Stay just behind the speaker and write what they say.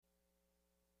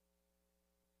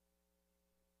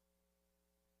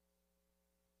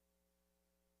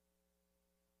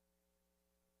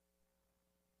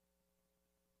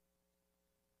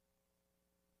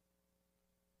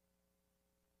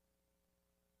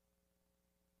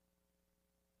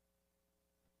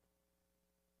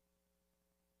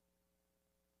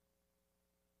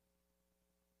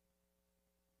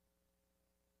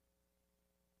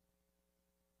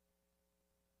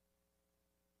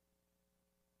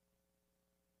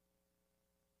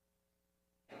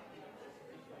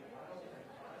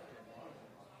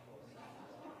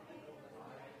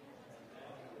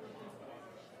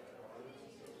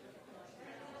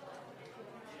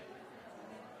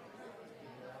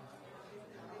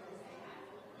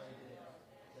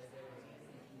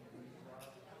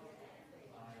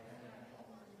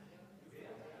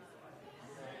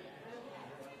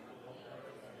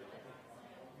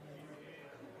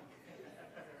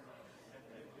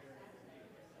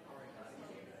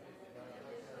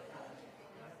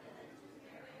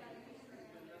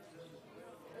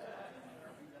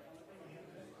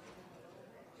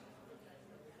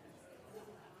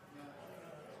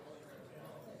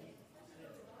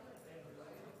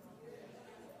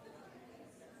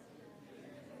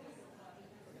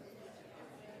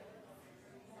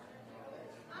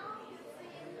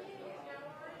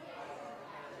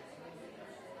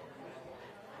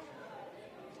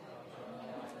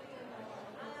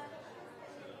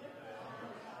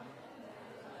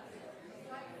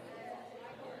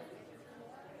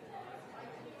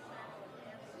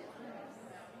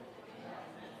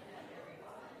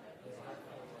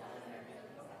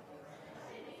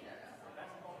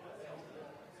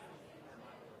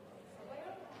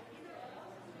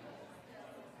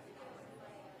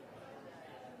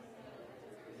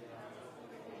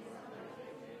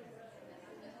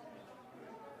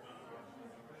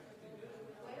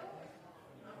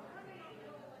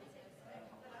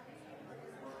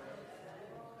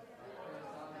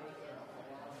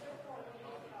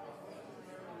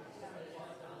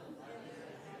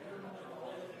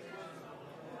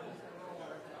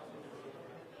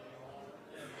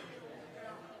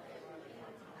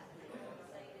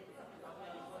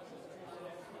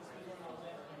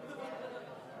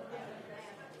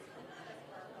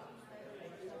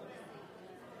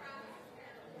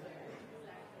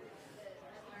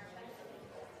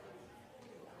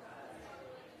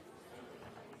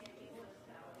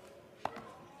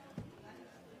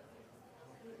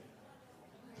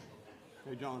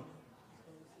Hey, John,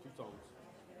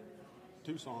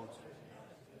 two songs.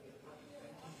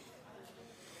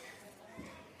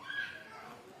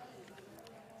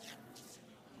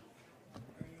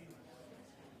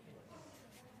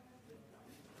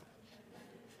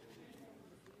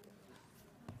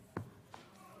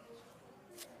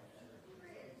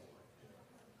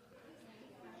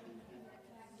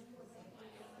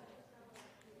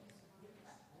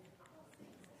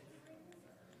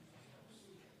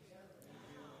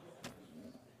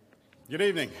 Good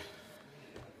evening.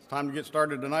 It's time to get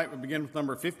started tonight. We begin with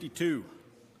number 52.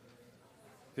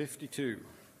 52.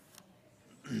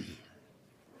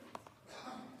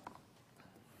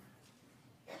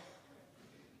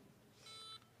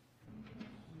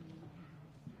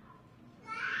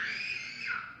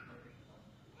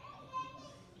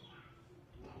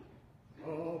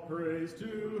 All praise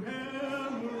to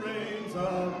him who reigns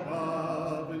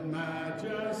above in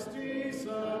majesty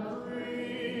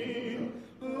supreme,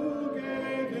 who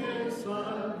gave his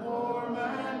Son, poor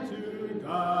man, to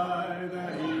die,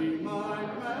 that he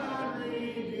might man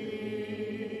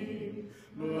redeem.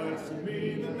 Blessed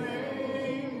be the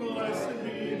name, blessed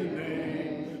be the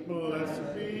name,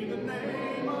 blessed be the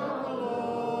name of the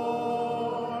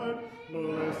Lord.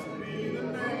 Blessed be the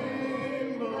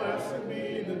name, blessed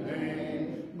be the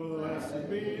name, blessed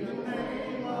be the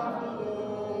name of the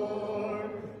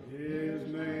Lord. His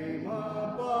name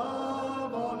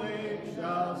above all names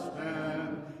shall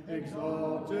stand,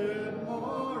 exalted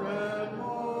more and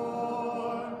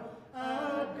more.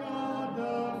 At God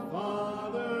the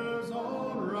Father's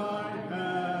own right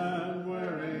hand,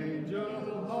 where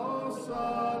angel hosts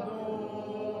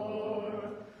adore.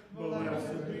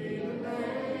 Blessed be the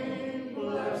name,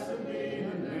 blessed be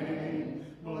the name,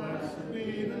 blessed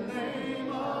be the name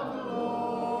of the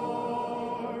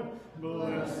Lord.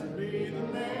 Blessed be the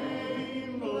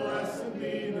name, blessed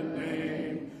be the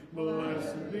name,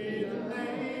 blessed be the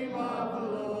name of the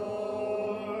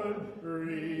Lord.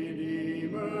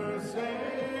 Redeemer,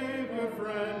 Savior,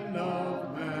 friend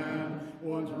of man,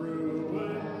 once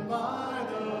ruined by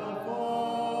the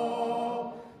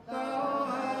fall, thou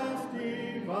hast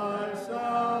devised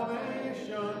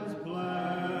salvation's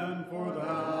plan, for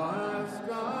thou hast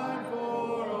died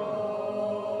for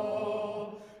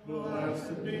all.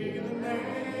 Blessed be the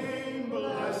name,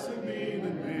 blessed be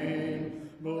the name,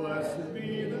 blessed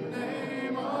be the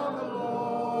name of the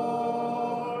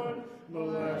Lord.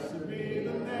 Blessed be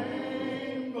the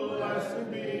name,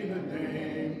 blessed be the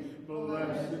name,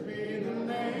 blessed be the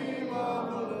name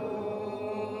of the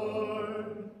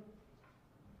Lord.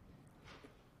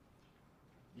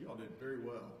 You all did very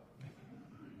well.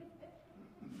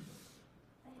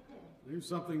 I knew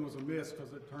something was amiss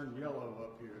because it turned yellow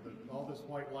up here. All this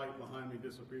white light behind me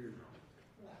disappeared.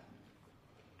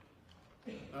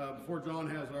 Before John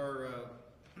has our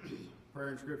prayer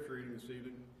and scripture reading this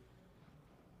evening,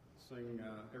 sing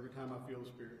Every Time I Feel the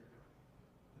Spirit.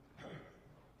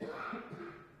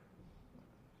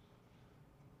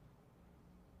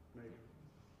 Maybe.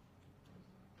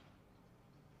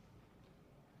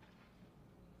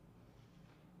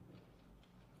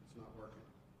 It's not working.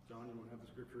 John, you want to have the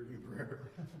scripture reading and prayer?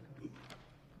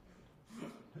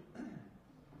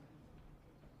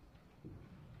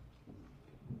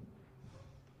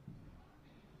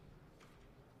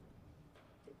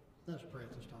 Let's pray at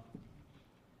this time.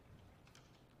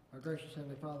 Our gracious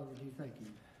Heavenly Father, we do thank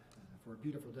you for a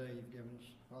beautiful day you've given us.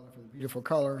 Father, for the beautiful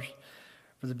colors,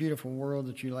 for the beautiful world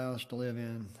that you allow us to live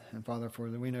in. And Father, for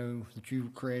that we know that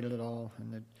you created it all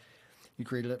and that you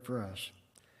created it for us.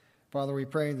 Father, we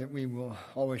pray that we will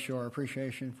always show our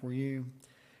appreciation for you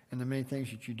and the many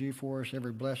things that you do for us,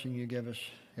 every blessing you give us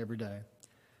every day.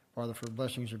 Father, for the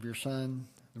blessings of your Son,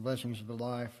 the blessings of the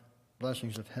life,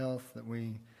 blessings of health that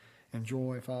we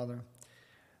enjoy, Father,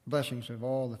 blessings of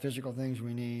all the physical things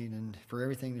we need, and for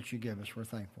everything that you give us, we're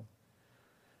thankful.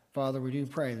 Father, we do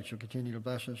pray that you'll continue to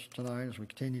bless us tonight as we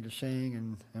continue to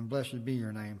sing, and blessed be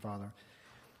your name, Father.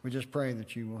 We just pray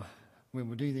that we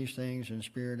will do these things in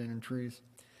spirit and in truth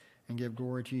and give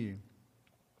glory to you.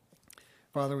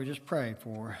 Father, we just pray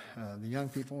for the young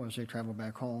people as they travel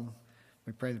back home.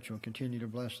 We pray that you'll continue to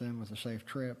bless them with a safe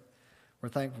trip. We're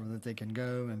thankful that they can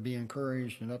go and be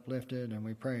encouraged and uplifted, and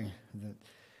we pray that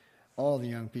all the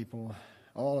young people,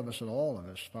 all of us,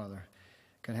 Father,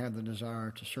 can have the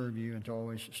desire to serve you and to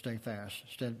always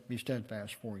be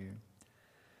steadfast for you.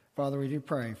 Father, we do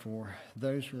pray for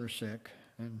those who are sick,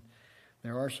 and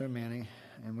there are so many,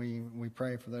 and we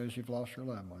pray for those who've lost their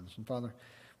loved ones. And Father,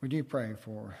 we do pray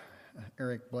for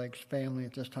Eric Blake's family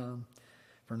at this time,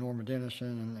 for Norma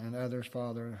Dennison and others,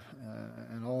 Father,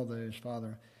 and all those,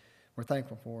 Father. We're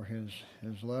thankful for his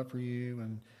love for you,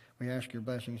 and We ask your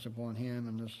blessings upon him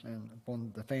and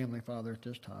upon the family, Father, at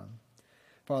this time.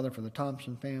 Father, for the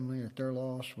Thompson family at their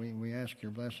loss, we ask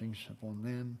your blessings upon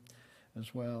them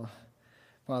as well.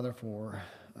 Father, for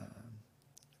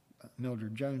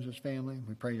Mildred Jones's family,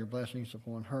 we pray your blessings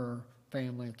upon her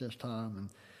family at this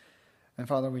time. And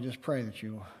Father, we just pray that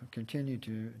you'll continue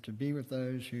to be with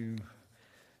those who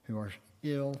are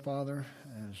ill, Father,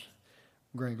 as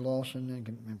Greg Lawson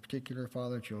in particular,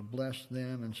 Father, that you'll bless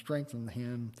them and strengthen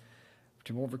him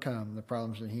to overcome the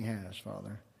problems that he has,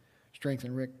 Father.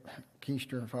 Strengthen Rick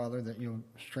Keister, Father, that you'll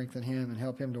strengthen him and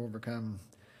help him to overcome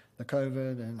the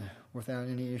COVID and without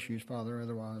any issues, Father,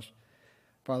 otherwise.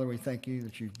 Father, we thank you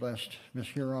that you've blessed Miss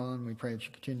Huron. We pray that you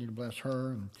continue to bless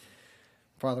her. And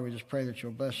Father, we just pray that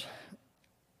you'll bless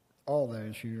all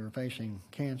those who are facing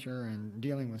cancer and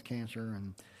dealing with cancer,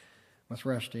 and with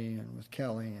Rusty and with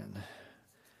Kelly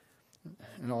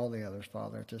and all the others,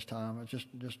 Father, at this time. It's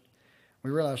just we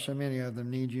realize so many of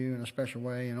them need you in a special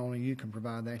way, and only you can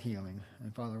provide that healing.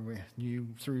 And Father, you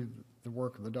through the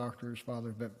work of the doctors,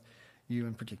 Father, but you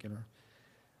in particular.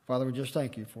 Father, we just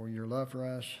thank you for your love for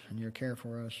us and your care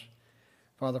for us.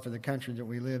 Father, for the country that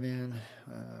we live in,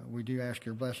 we do ask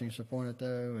your blessings upon it,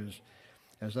 though,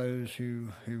 as those who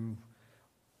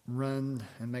run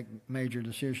and make major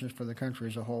decisions for the country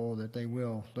as a whole, that they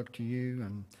will look to you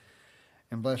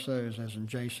and bless those, as in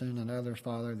Jason and others,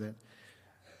 Father, that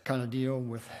kind of deal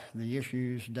with the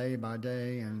issues day by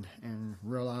day and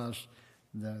realize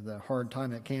the hard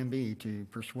time it can be to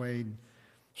persuade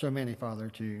so many, Father,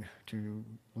 to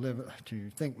live,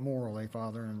 to think morally,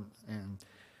 Father, and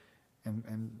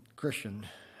Christian,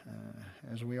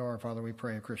 as we are, Father, we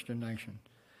pray, a Christian nation.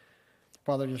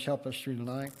 Father, just help us through the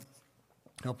night.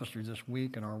 Help us through this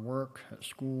week in our work, at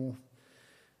school,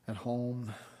 at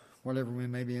home, whatever we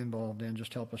may be involved in.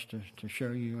 Just help us to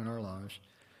show you in our lives.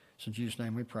 It's in Jesus'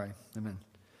 name we pray. Amen.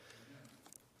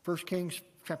 1 Kings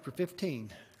chapter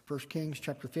 15. 1 Kings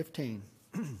chapter 15.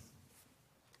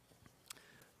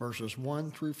 Verses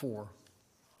 1 through 4.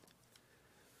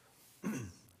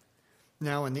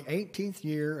 Now in the 18th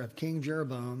year of King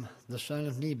Jeroboam, the son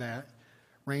of Nebat,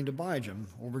 reigned Abijam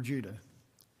over Judah.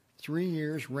 3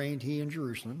 years reigned he in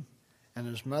Jerusalem, and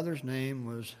his mother's name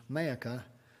was Maacah,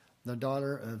 the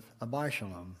daughter of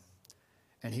Abishalom.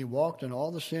 And he walked in all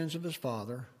the sins of his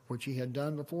father, which he had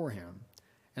done before him,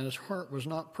 and his heart was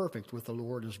not perfect with the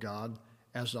Lord his God,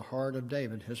 as the heart of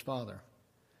David his father.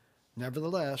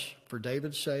 Nevertheless, for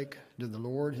David's sake did the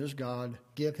Lord his God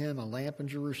give him a lamp in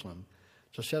Jerusalem,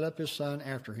 to set up his son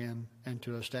after him, and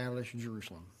to establish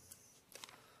Jerusalem.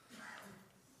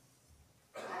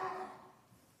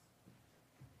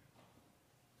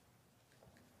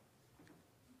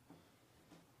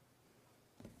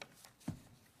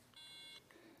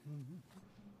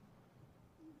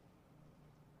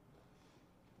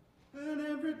 And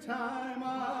every time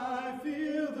I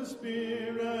feel the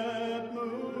Spirit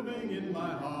moving in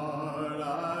my heart,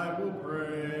 I will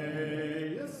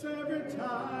pray. Yes, every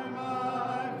time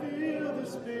I feel the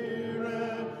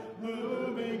Spirit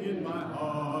moving in my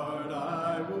heart,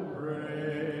 I will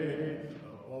pray.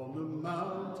 Upon the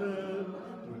mountain,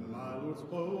 when my Lord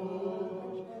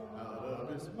spoke, out of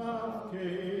his mouth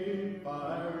came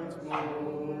fire and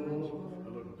smoke. I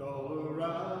looked all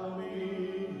around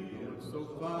me, he looked so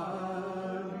fine.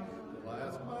 I'll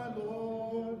ask my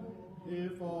Lord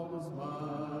if all was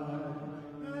mine.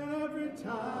 And every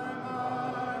time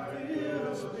I feel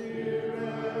the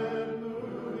Spirit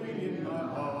moving in my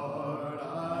heart,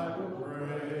 I will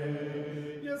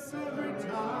pray. Yes, every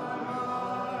time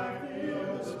I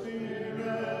feel the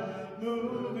Spirit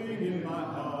moving in my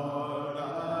heart,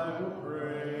 I will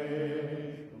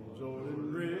pray. Oh,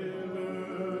 Jordan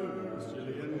River,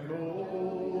 chilly and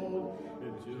cold,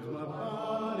 it chills my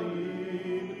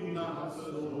body, but not my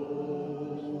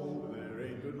soul. There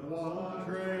ain't but one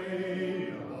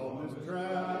train on this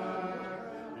track.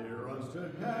 It runs to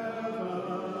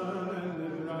heaven and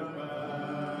then right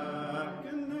back.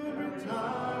 And every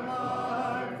time I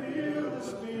feel the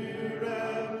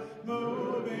Spirit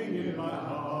moving in my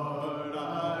heart,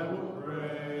 I will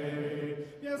pray.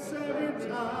 Yes, every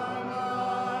time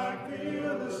I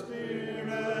feel the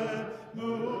Spirit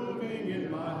moving in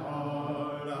my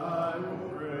heart, I will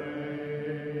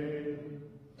pray.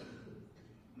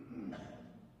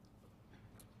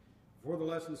 For the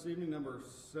lesson this evening, number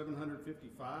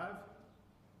 755.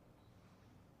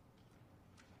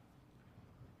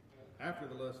 After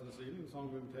the lesson this evening, the Song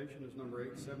of Invitation is number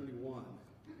 871.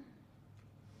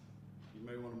 You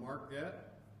may want to mark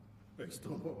that based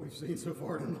on what we've seen so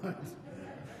far tonight.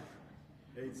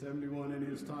 871 in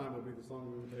his time will be the Song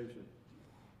of Invitation.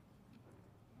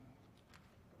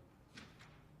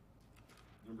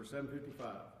 number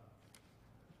 755.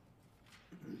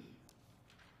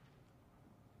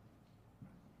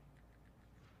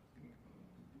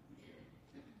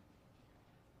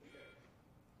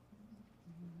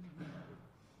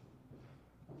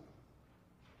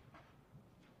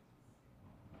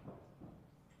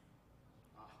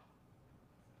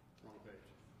 Wrong page.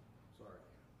 Sorry.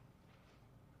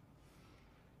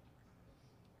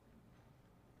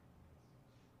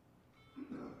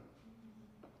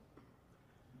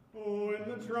 When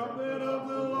the trumpet of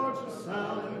the Lord shall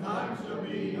sound, and time shall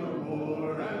be no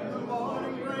more, and the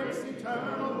morning breaks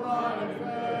eternal, bright and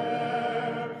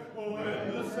fair.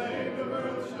 When the saved of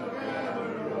earth shall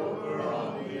gather over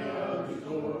on the other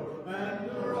shore, and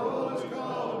the roll is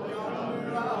called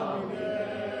yonder, I'll be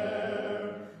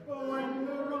there. When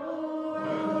the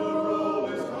roll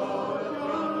is called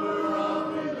yonder,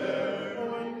 I'll be there.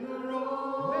 When the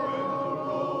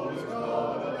roll is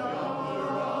called yonder,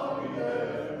 I'll be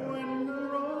there. When the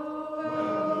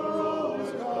roll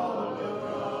is called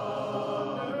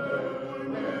yonder,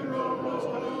 when the roll is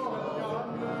called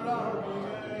yonder, I'll be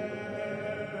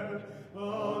there.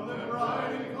 On the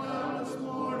bright and cloudless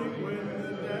morning, when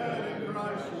the dead in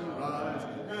Christ shall rise,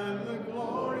 and the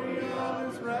glory of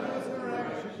His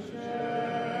resurrection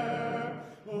share.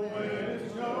 When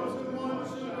His chosen ones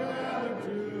shall gather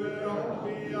to their own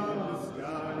beyond the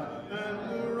sky, and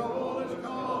the roll is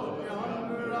called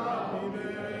yonder, I'll be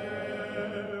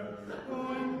there.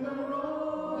 When the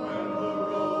roll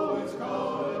is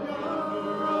called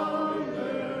yonder, I'll be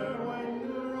there. When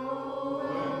the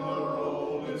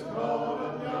roll is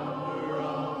called yonder,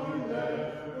 I'll be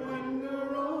there. When the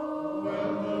roll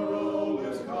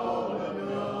is called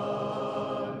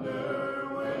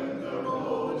yonder, when the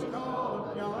roll is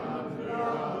called yonder,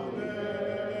 I'll be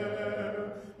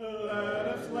there. Let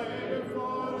us labor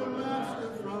for the Master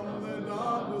from the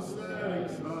dawn to setting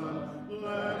sun.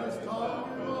 Let us talk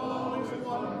of all His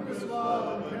wondrous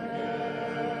love and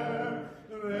care.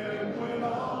 Then when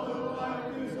all the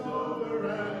life is over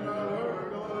and our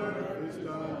work on earth is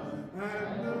done,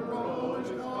 and the roll is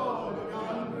called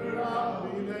yonder, I'll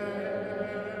be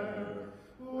there.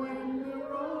 When the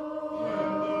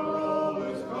roll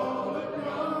is called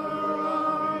yonder,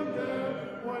 I'll be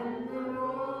there. When the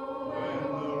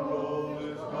roll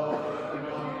is called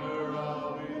yonder,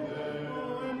 I'll be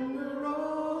there. When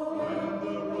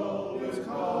the roll is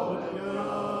called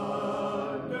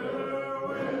yonder,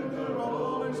 when the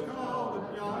roll is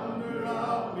called yonder,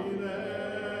 I'll be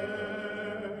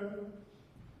there.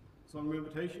 Song of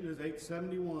invitation is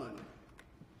 871.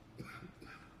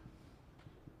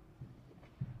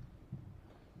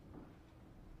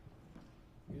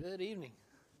 Good evening.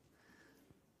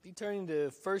 Be turning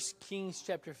to 1 Kings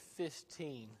chapter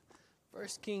 15. 1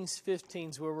 Kings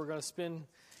 15 is where we're going to spend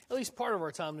at least part of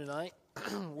our time tonight.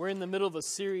 We're in the middle of a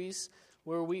series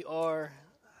where we are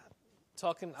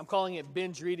talking, I'm calling it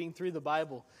binge reading through the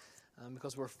Bible,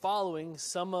 because we're following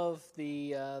some of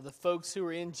the folks who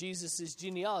are in Jesus'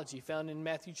 genealogy found in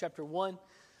Matthew chapter 1.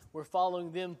 We're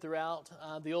following them throughout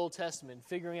the Old Testament,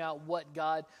 figuring out what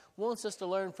God wants us to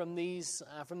learn from these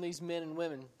men and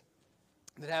women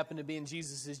that happen to be in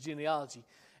Jesus' genealogy.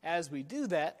 As we do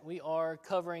that, we are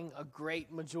covering a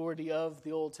great majority of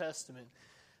the Old Testament.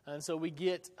 And so we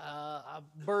get a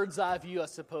bird's eye view, I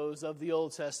suppose, of the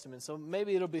Old Testament. So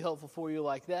maybe it'll be helpful for you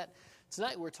like that.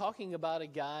 Tonight we're talking about a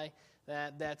guy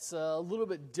that's a little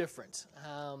bit different.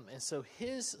 And so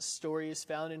his story is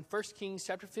found in 1 Kings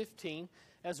chapter 15,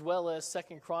 as well as 2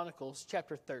 Chronicles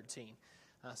chapter 13.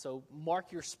 So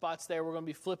mark your spots there. We're going to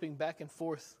be flipping back and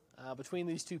forth between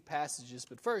these two passages.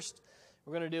 But first,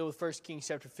 we're going to deal with 1 Kings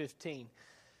chapter 15.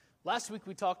 Last week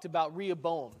we talked about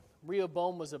Rehoboam.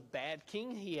 Rehoboam was a bad king.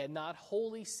 He had not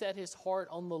wholly set his heart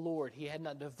on the Lord. He had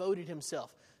not devoted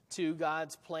himself to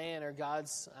God's plan or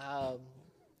God's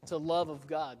to love of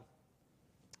God.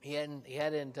 He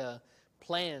hadn't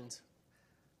planned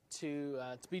to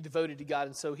be devoted to God,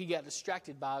 and so he got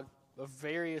distracted by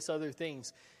various other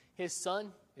things. His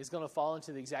son is going to fall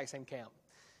into the exact same camp.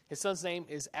 His son's name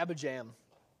is Abijam.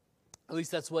 At least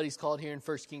that's what he's called here in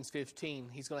 1 Kings 15.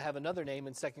 He's going to have another name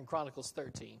in 2 Chronicles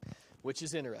 13, which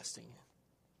is interesting.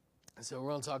 And so we're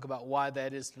going to talk about why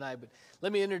that is tonight. But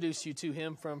let me introduce you to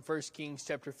him from 1 Kings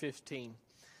chapter 15.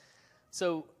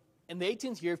 So in the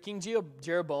 18th year of King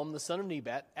Jeroboam, the son of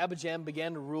Nebat, Abijam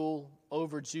began to rule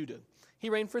over Judah. He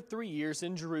reigned for 3 years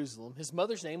in Jerusalem. His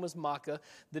mother's name was Maacah,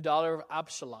 the daughter of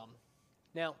Absalom.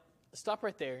 Now, stop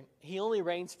right there. He only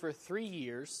reigns for 3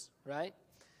 years, right?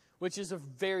 Which is a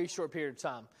very short period of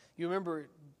time. You remember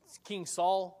King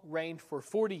Saul reigned for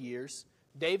 40 years.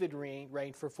 David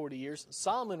reigned for 40 years.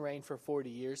 Solomon reigned for 40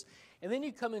 years. And then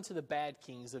you come into the bad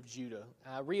kings of Judah.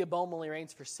 Rehoboam only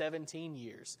reigns for 17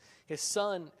 years. His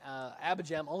son,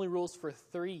 Abijam, only rules for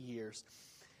 3 years.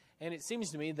 And it seems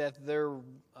to me that their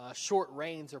short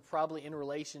reigns are probably in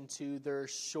relation to their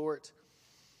short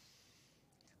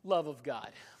love of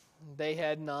God. They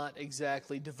had not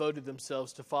exactly devoted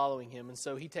themselves to following him, and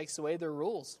so he takes away their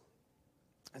rules.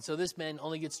 And so this man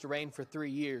only gets to reign for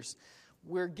 3 years.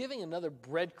 We're giving another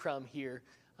breadcrumb here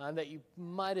that you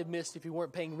might have missed if you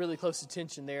weren't paying really close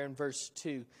attention there in verse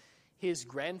 2. His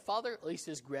grandfather, at least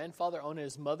his grandfather on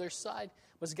his mother's side,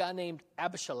 was a guy named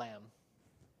Abishalom.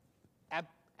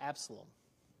 Absalom.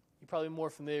 You're probably more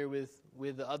familiar with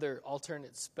the other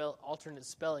alternate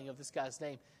spelling of this guy's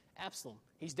name. Absalom.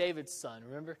 He's David's son.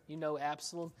 Remember? You know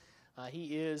Absalom.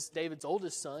 He is David's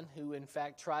oldest son who, in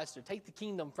fact, tries to take the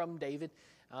kingdom from David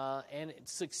and it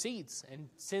succeeds and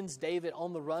sends David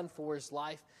on the run for his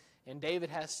life. And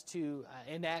David has to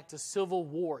enact a civil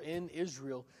war in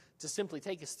Israel to simply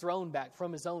take his throne back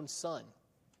from his own son.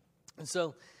 And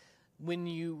so when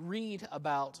you read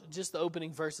about just the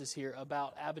opening verses here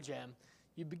about Abijam,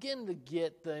 you begin to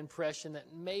get the impression that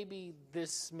maybe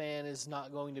this man is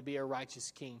not going to be a righteous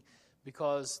king,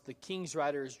 because the king's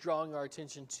writer is drawing our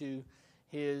attention to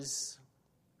his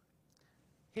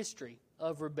history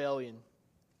of rebellion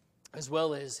as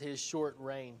well as his short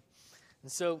reign.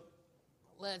 And so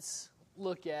let's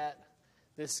look at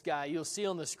this guy. You'll see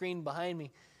on the screen behind me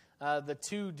the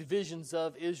two divisions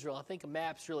of Israel. I think a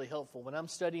map's really helpful. When I'm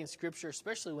studying Scripture,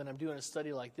 especially when I'm doing a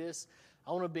study like this,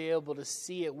 I want to be able to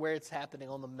see it where it's happening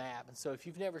on the map. And so if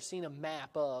you've never seen a map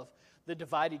of the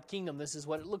divided kingdom, this is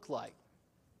what it looked like.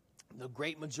 The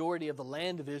great majority of the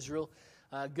land of Israel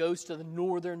goes to the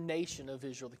northern nation of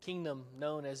Israel, the kingdom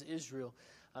known as Israel.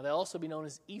 They'll also be known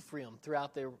as Ephraim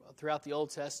throughout the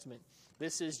Old Testament.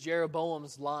 This is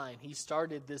Jeroboam's line. He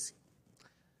started this.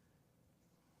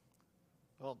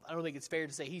 Well, I don't think it's fair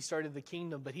to say he started the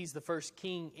kingdom, but he's the first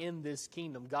king in this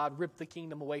kingdom. God ripped the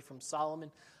kingdom away from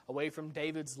Solomon, away from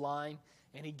David's line,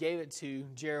 and he gave it to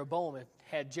Jeroboam.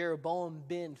 Had Jeroboam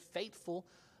been faithful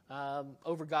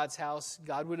over God's house,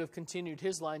 God would have continued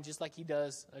his line just like he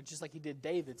did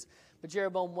David's. But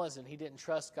Jeroboam wasn't. He didn't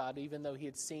trust God, even though he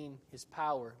had seen his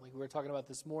power, like we were talking about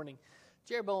this morning.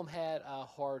 Jeroboam had a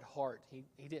hard heart.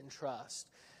 He didn't trust.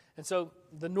 And so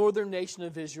the northern nation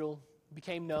of Israel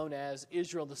became known as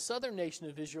Israel. The southern nation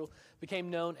of Israel became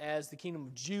known as the kingdom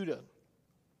of Judah.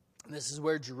 And this is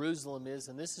where Jerusalem is,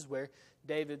 and this is where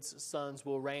David's sons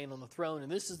will reign on the throne.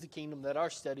 And this is the kingdom that our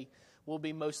study will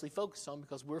be mostly focused on,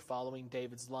 because we're following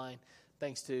David's line,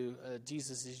 thanks to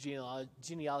Jesus'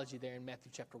 genealogy there in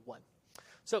Matthew chapter 1.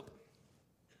 So,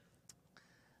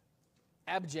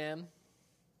 Abijam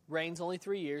reigns only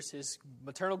 3 years. His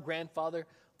maternal grandfather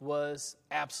was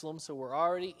Absalom, so we're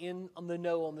already on the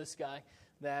know on this guy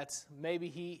that maybe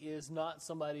he is not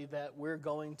somebody that we're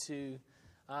going to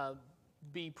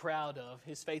be proud of.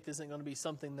 His faith isn't going to be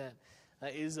something that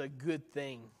is a good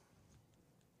thing.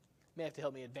 You may have to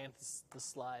help me advance the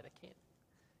slide. I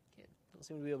don't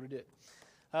seem to be able to do it.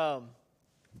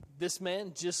 This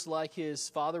man, just like his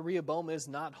father Rehoboam, is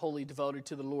not wholly devoted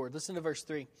to the Lord. Listen to verse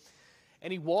 3.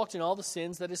 And he walked in all the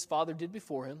sins that his father did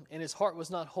before him, and his heart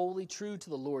was not wholly true to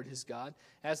the Lord his God,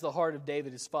 as the heart of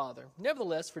David his father.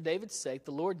 Nevertheless, for David's sake,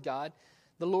 the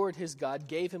Lord his God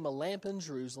gave him a lamp in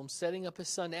Jerusalem, setting up his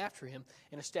son after him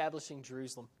and establishing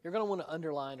Jerusalem. You're going to want to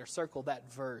underline or circle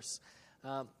that verse,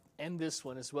 and this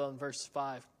one as well in verse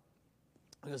 5,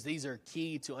 because these are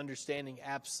key to understanding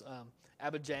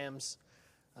Abijam's,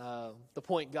 the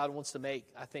point God wants to make,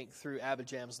 I think, through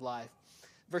Abijam's life.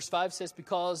 Verse 5 says,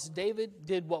 because David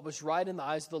did what was right in the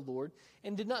eyes of the Lord,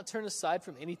 and did not turn aside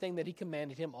from anything that he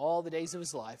commanded him all the days of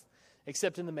his life,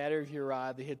 except in the matter of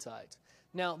Uriah the Hittite.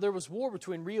 Now there was war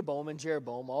between Rehoboam and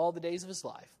Jeroboam all the days of his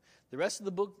life. The rest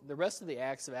of the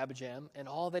acts of Abijam and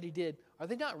all that he did, are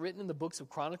they not written in the books of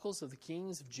Chronicles of the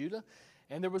kings of Judah?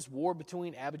 And there was war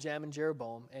between Abijam and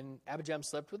Jeroboam, and Abijam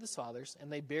slept with his fathers,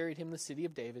 and they buried him in the city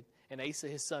of David, and Asa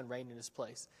his son reigned in his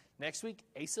place. Next week,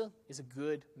 Asa is a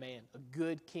good man, a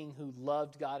good king who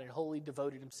loved God and wholly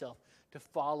devoted himself to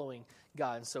following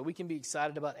God. And so we can be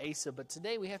excited about Asa, but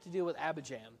today we have to deal with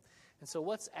Abijam. And so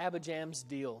what's Abijam's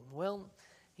deal? Well,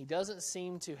 he doesn't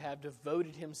seem to have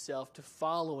devoted himself to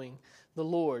following the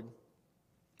Lord.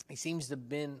 He seems to have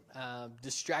been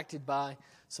distracted by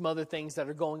some other things that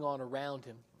are going on around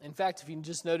him. In fact, if you can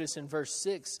just notice in verse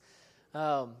 6,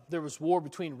 there was war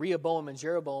between Rehoboam and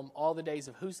Jeroboam all the days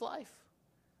of whose life?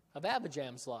 Of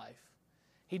Abijam's life.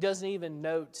 He doesn't even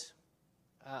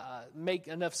make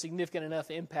significant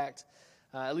enough impact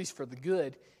at least for the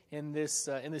good in this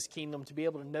kingdom, to be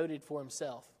able to note it for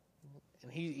himself.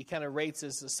 And he kind of rates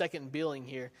as a second billing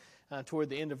here toward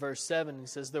the end of verse 7. He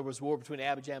says there was war between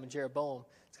Abijam and Jeroboam.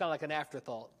 It's kind of like an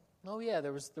afterthought. Oh yeah,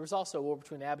 there was also a war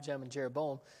between Abijam and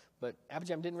Jeroboam, but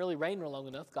Abijam didn't really reign long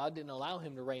enough. God didn't allow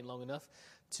him to reign long enough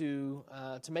to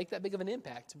make that big of an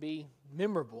impact, to be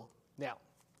memorable. Now,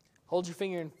 hold your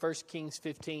finger in 1 Kings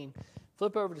 15.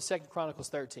 Flip over to 2 Chronicles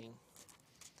 13.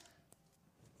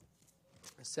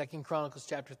 2 Chronicles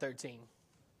chapter 13.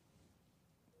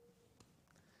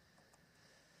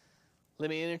 Let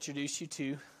me introduce you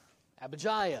to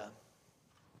Abijah.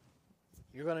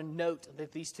 You're going to note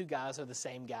that these two guys are the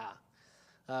same guy.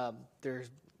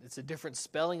 It's a different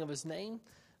spelling of his name,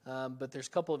 but there's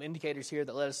a couple of indicators here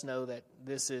that let us know that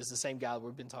this is the same guy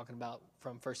we've been talking about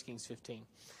from 1 Kings 15.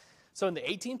 So in the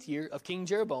 18th year of King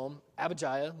Jeroboam,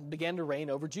 Abijah began to reign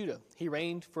over Judah. He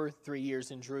reigned for 3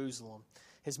 years in Jerusalem.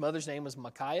 His mother's name was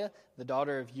Micaiah, the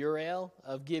daughter of Uriel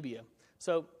of Gibeah.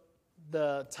 So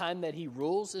the time that he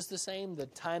rules is the same. The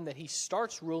time that he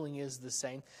starts ruling is the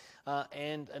same.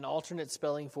 And an alternate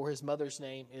spelling for his mother's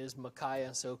name is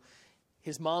Micaiah. So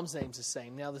his mom's name's the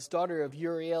same. Now, this daughter of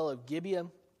Uriel of Gibeah,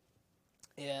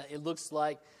 it looks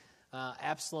like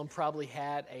Absalom probably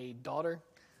had a daughter.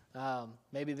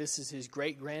 Maybe this is his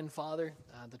great-grandfather.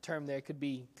 The term there could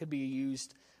be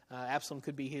used. Absalom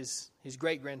could be his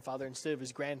great-grandfather instead of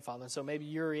his grandfather. So maybe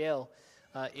Uriel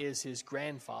is his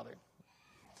grandfather.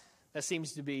 That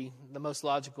seems to be the most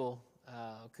logical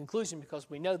conclusion, because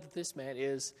we know that this man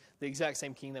is the exact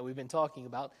same king that we've been talking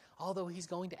about, although he's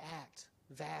going to act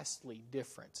vastly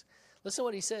different. Listen to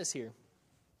what he says here.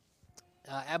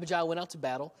 Abijah went out to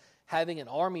battle, having an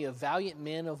army of valiant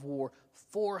men of war,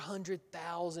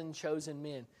 400,000 chosen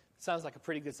men. Sounds like a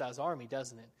pretty good-sized army,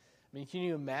 doesn't it? I mean, can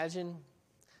you imagine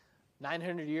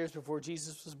 900 years before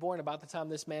Jesus was born, about the time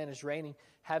this man is reigning,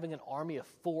 having an army of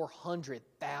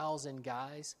 400,000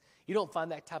 guys? You don't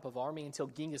find that type of army until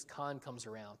Genghis Khan comes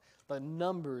around. The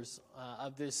numbers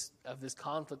of this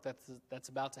conflict that's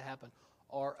about to happen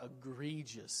are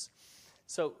egregious.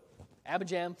 So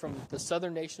Abijam from the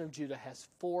southern nation of Judah has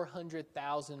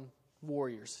 400,000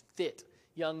 warriors, fit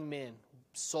young men,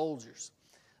 soldiers.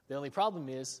 The only problem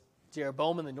is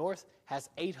Jeroboam in the north has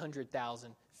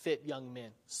 800,000 fit young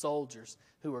men, soldiers,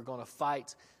 who are going to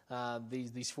fight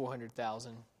these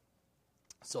 400,000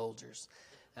 soldiers.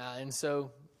 And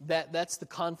so that's the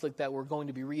conflict that we're going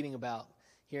to be reading about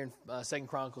here in 2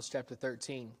 Chronicles chapter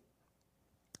 13.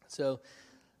 So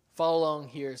follow along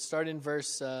here. Start in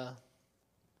verse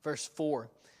 4.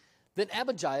 Then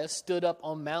Abijah stood up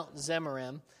on Mount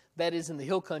Zemaraim, that is in the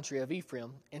hill country of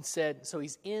Ephraim, and said, so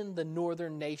he's in the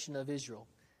northern nation of Israel.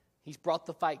 He's brought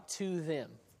the fight to them.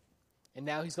 And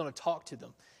now he's going to talk to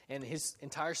them. And his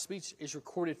entire speech is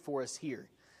recorded for us here.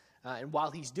 And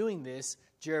while he's doing this,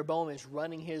 Jeroboam is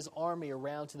running his army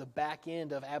around to the back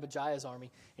end of Abijah's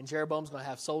army. And Jeroboam's going to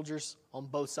have soldiers on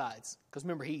both sides. Because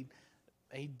remember,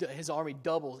 his army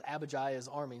doubles Abijah's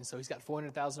army. And so he's got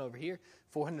 400,000 over here,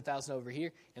 400,000 over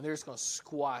here. And they're just going to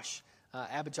squash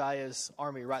Abijah's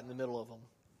army right in the middle of them.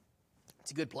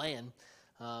 It's a good plan.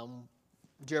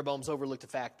 Jeroboam's overlooked a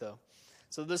fact, though.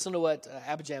 So listen to what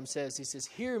Abijam says. He says,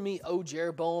 hear me, O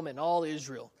Jeroboam, and all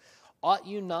Israel. Ought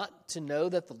you not to know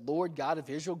that the Lord God of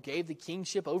Israel gave the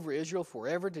kingship over Israel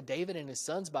forever to David and his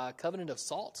sons by a covenant of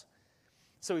salt?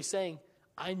 So he's saying,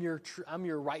 I'm your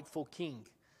rightful king.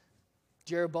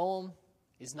 Jeroboam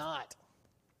is not.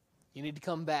 You need to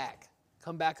come back.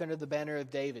 Come back under the banner of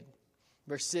David.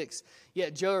 Verse 6,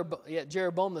 yet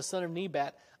Jeroboam the son of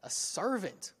Nebat, a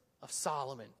servant of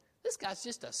Solomon. This guy's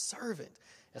just a servant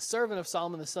of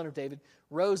Solomon the son of David,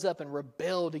 rose up and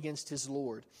rebelled against his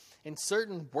Lord. And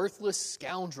certain worthless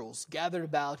scoundrels gathered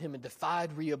about him and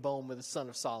defied Rehoboam the son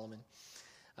of Solomon,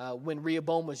 when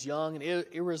Rehoboam was young and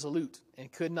irresolute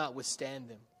and could not withstand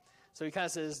them. So he kind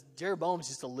of says, Jeroboam's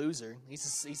just a loser.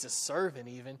 He's a servant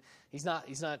even. He's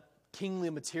not kingly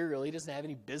material. He doesn't have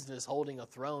any business holding a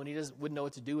throne. He wouldn't know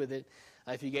what to do with it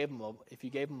if you gave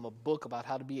him a book about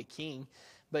how to be a king.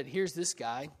 But here's this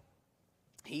guy.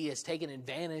 He has taken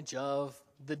advantage of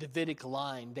the Davidic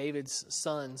line, David's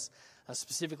sons,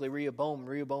 specifically Rehoboam.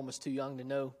 Rehoboam was too young to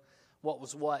know what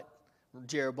was what.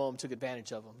 Jeroboam took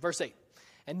advantage of him. Verse 8,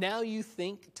 and now you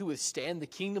think to withstand the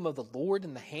kingdom of the Lord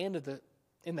in the hand of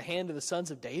the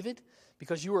sons of David,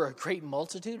 because you are a great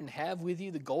multitude and have with you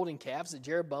the golden calves that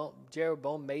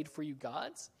Jeroboam made for you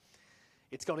gods?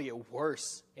 It's going to get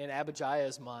worse in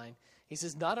Abijah's mind. He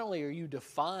says, not only are you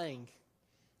defying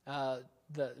not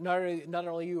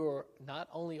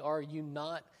only are you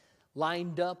not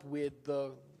lined up with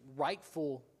the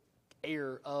rightful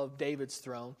heir of David's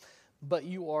throne, but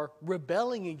you are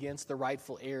rebelling against the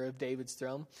rightful heir of David's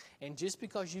throne. And just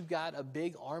because you've got a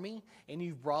big army and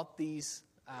you've brought these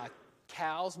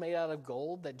cows made out of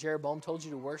gold that Jeroboam told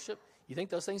you to worship, you think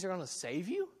those things are going to save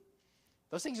you?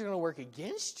 Those things are going to work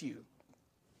against you.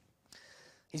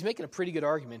 He's making a pretty good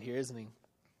argument here, isn't he?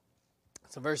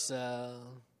 So verse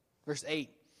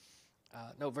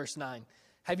 9.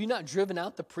 Have you not driven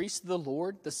out the priests of the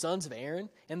Lord, the sons of Aaron,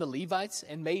 and the Levites,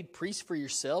 and made priests for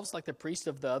yourselves like the priests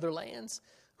of the other lands?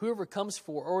 Whoever comes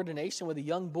for ordination with a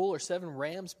young bull or 7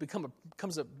 rams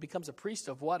becomes a priest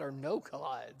of what are no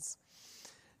Goliaths.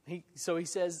 So he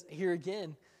says here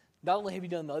again, not only have you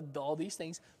done all these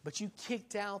things, but you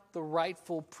kicked out the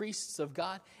rightful priests of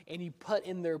God, and you put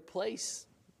in their place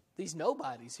these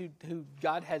nobodies who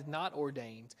God had not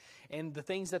ordained. And the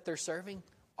things that they're serving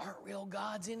aren't real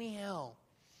gods anyhow.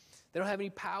 They don't have any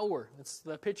power. It's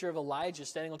the picture of Elijah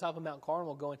standing on top of Mount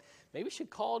Carmel going, maybe you should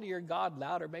call to your God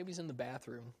louder. Maybe he's in the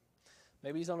bathroom.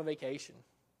 Maybe he's on a vacation.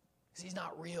 Because he's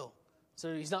not real.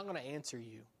 So he's not going to answer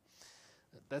you.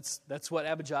 That's what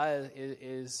Abijah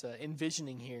is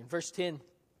envisioning here. In verse 10,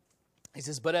 he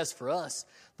says, but as for us,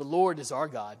 the Lord is our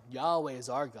God. Yahweh is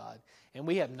our God. And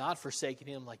we have not forsaken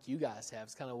him like you guys have.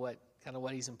 It's kind of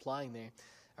what he's implying there,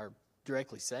 or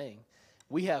directly saying.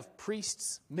 We have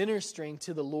priests ministering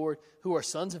to the Lord who are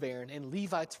sons of Aaron and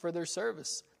Levites for their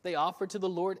service. They offer to the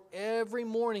Lord every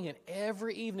morning and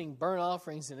every evening burnt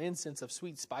offerings and incense of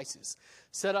sweet spices,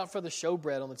 set out for the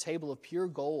showbread on the table of pure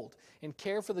gold, and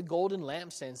care for the golden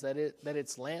lampstands that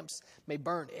its lamps may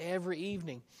burn every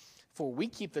evening. For we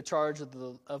keep the charge of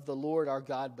the Lord our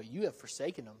God, but you have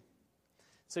forsaken him.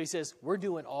 So he says, we're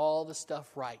doing all the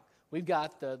stuff right. We've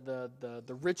got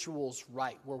the rituals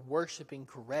right. We're worshiping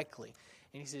correctly.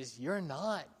 And he says, you're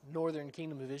not, northern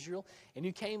kingdom of Israel. And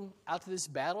you came out to this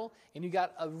battle, and you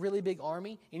got a really big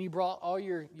army, and you brought all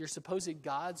your supposed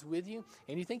gods with you,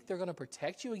 and you think they're going to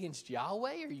protect you against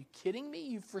Yahweh? Are you kidding me?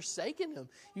 You've forsaken him.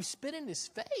 You spit in his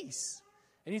face.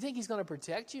 And you think he's going to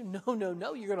protect you?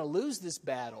 No. You're going to lose this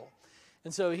battle.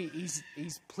 And so he's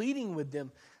pleading with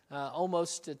them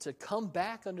almost to come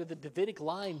back under the Davidic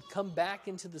line, come back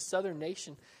into the southern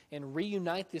nation and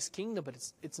reunite this kingdom. But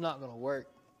it's not going to work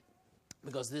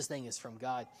because this thing is from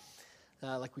God,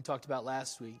 like we talked about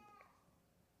last week.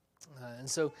 And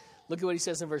so look at what he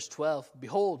says in verse 12.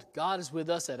 Behold, God is with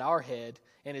us at our head,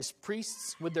 and his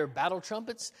priests with their battle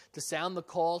trumpets to sound the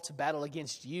call to battle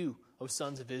against you, O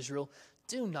sons of Israel.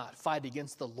 Do not fight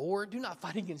against the Lord. Do not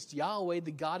fight against Yahweh,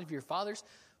 the God of your fathers,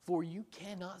 for you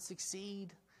cannot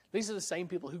succeed. These are the same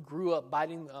people who grew up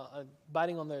biting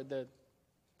on their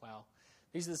wow.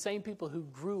 These are the same people who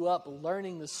grew up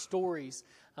learning the stories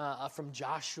from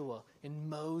Joshua and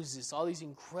Moses, all these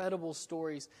incredible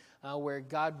stories where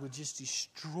God would just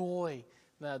destroy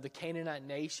the Canaanite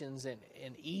nations and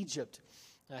Egypt.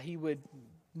 He would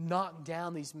knock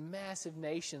down these massive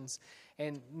nations.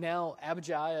 And now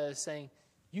Abijah is saying,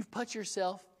 you've put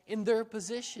yourself in their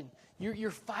position.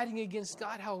 You're fighting against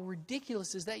God. How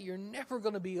ridiculous is that? You're never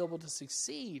going to be able to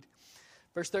succeed.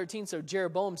 Verse 13, so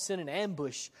Jeroboam sent an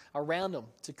ambush around them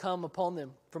to come upon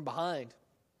them from behind.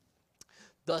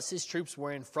 Thus his troops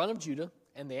were in front of Judah,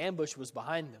 and the ambush was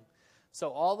behind them. So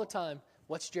all the time,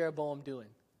 what's Jeroboam doing?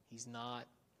 He's not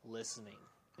listening,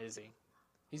 is he?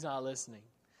 He's not listening.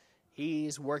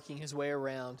 He's working his way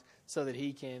around so that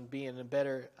he can be in a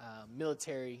better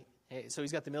military. So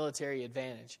he's got the military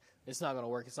advantage. It's not going to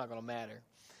work. It's not going to matter.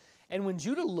 And when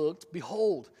Judah looked,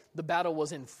 behold, the battle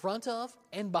was in front of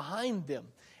and behind them.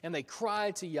 And they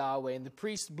cried to Yahweh, and the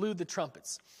priests blew the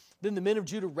trumpets. Then the men of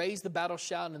Judah raised the battle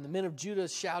shout, and the men of Judah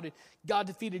shouted, God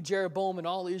defeated Jeroboam and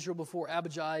all Israel before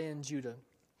Abijah and Judah.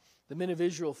 The men of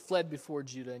Israel fled before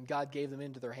Judah, and God gave them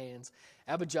into their hands.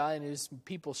 Abijah and his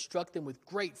people struck them with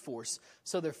great force.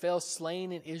 So there fell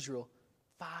slain in Israel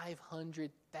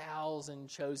 500,000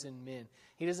 chosen men.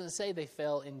 He doesn't say they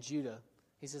fell in Judah.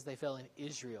 He says they fell in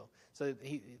Israel. So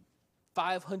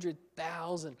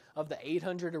 500,000 of the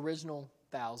 800 original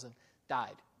thousand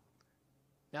died.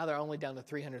 Now they're only down to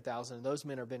 300,000. And those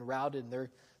men have been routed, and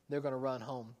they're going to run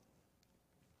home.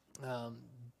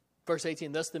 Verse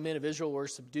 18, thus the men of Israel were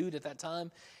subdued at that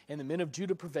time, and the men of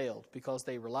Judah prevailed, because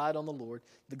they relied on the Lord,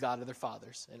 the God of their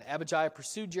fathers. And Abijah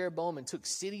pursued Jeroboam and took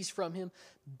cities from him,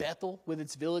 Bethel with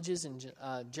its villages, and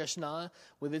Jeshnah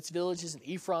with its villages, and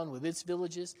Ephron with its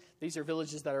villages. These are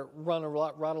villages that are run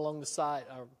right along the side,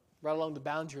 right along the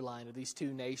boundary line of these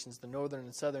two nations, the northern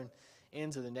and southern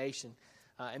ends of the nation.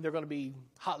 And they're going to be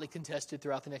hotly contested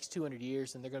throughout the next 200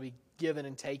 years, and they're going to be given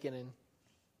and taken,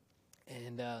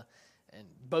 and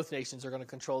both nations are going to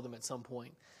control them at some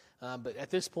point. But at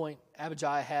this point,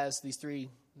 Abijah has these three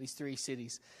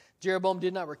cities. Jeroboam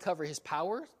did not recover his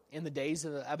power in the days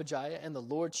of Abijah, and the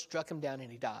Lord struck him down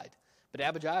and he died. But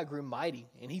Abijah grew mighty,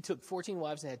 and he took 14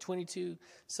 wives and had 22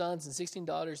 sons and 16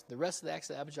 daughters. The rest of the acts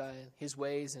of Abijah, his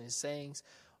ways and his sayings,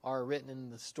 are written in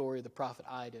the story of the prophet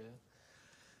Iddo.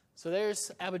 So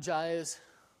there's Abijah's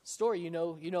story. You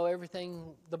know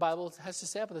everything the Bible has to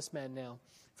say about this man now.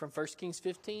 From 1 Kings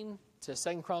 15 to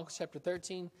 2 Chronicles chapter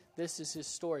 13, this is his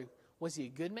story. Was he a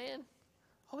good man,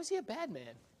 or was he a bad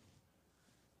man?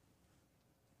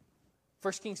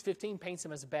 1 Kings 15 paints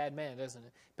him as a bad man, doesn't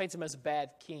it? Paints him as a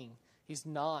bad king. He's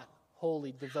not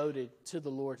wholly devoted to the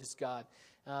Lord his God.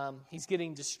 He's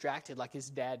getting distracted like his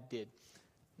dad did.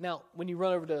 Now, when you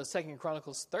run over to 2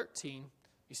 Chronicles 13,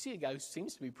 you see a guy who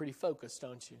seems to be pretty focused,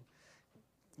 don't you?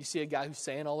 You see a guy who's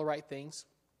saying all the right things.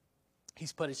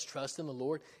 He's put his trust in the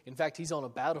Lord. In fact, he's on a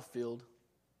battlefield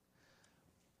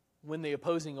when the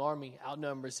opposing army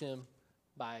outnumbers him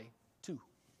by 2.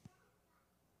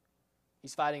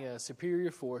 He's fighting a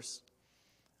superior force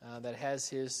that has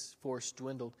his force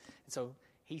dwindled. And so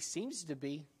he seems to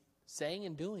be saying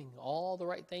and doing all the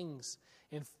right things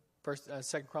in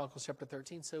 2 Chronicles chapter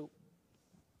 13. So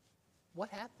what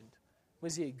happened?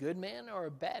 Was he a good man or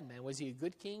a bad man? Was he a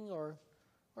good king or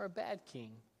a bad king?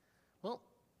 Well,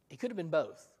 he could have been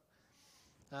both.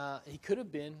 He could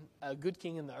have been a good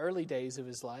king in the early days of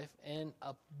his life and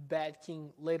a bad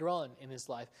king later on in his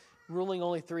life. Ruling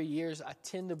only 3 years, I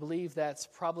tend to believe that's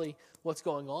probably what's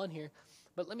going on here.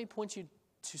 But let me point you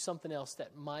to something else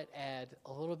that might add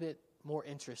a little bit more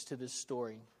interest to this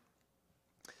story.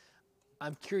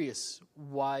 I'm curious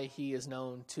why he is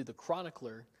known to the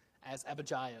chronicler as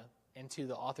Abijah and to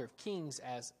the author of Kings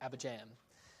as Abijam.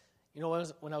 You know,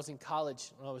 when I was in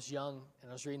college, when I was young, and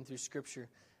I was reading through Scripture,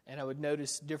 and I would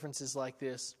notice differences like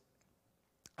this,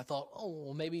 I thought, oh,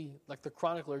 well, maybe like the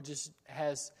chronicler just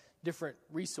has different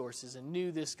resources and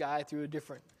knew this guy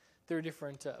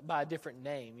by a different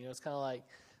name. You know, it's kind of like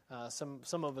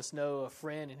some of us know a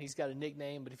friend and he's got a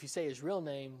nickname, but if you say his real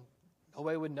name,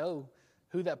 nobody would know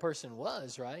who that person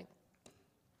was, right?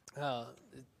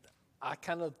 I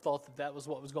kind of thought that was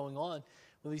what was going on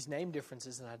with these name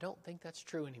differences, and I don't think that's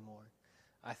true anymore.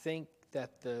 I think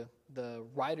that the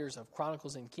writers of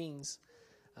Chronicles and Kings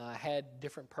had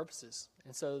different purposes,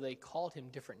 and so they called him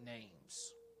different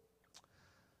names.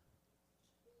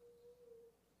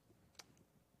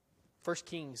 1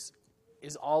 Kings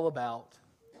is all about,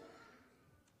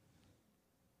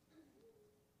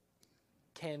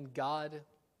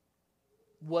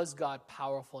 was God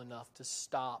powerful enough to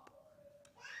stop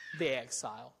the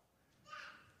exile?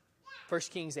 1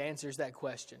 Kings answers that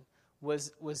question.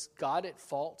 Was God at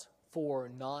fault for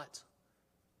not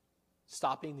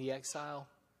stopping the exile?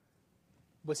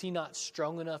 Was he not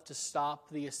strong enough to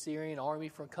stop the Assyrian army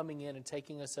from coming in and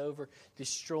taking us over,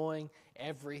 destroying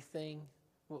everything?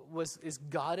 Is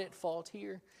God at fault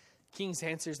here? Kings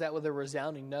answers that with a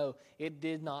resounding no. He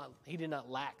did not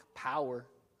lack power,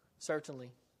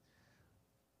 certainly.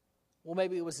 Well,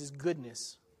 maybe it was his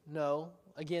goodness. No.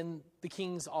 Again, the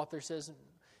King's author says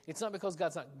it's not because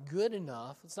God's not good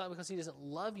enough. It's not because he doesn't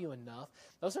love you enough.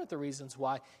 Those aren't the reasons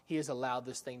why he has allowed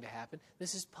this thing to happen.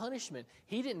 This is punishment.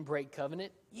 He didn't break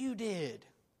covenant. You did.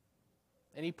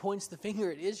 And he points the finger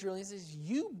at Israel and he says,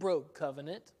 you broke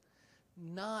covenant,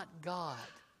 not God.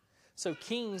 So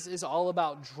Kings is all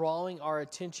about drawing our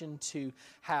attention to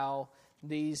how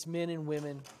these men and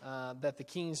women that the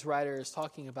Kings writer is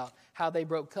talking about, how they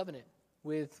broke covenant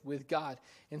with God.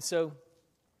 And so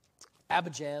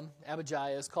Abijah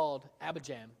is called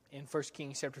Abijam in 1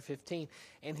 Kings chapter 15.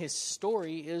 And his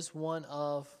story is one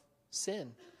of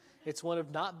sin. It's one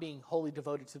of not being wholly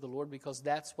devoted to the Lord, because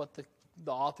that's what the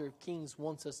author of Kings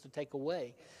wants us to take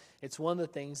away. It's one of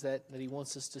the things that he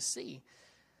wants us to see.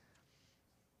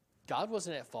 God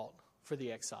wasn't at fault for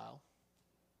the exile.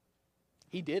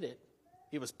 He did it.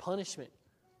 It was punishment.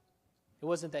 It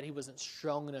wasn't that he wasn't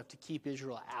strong enough to keep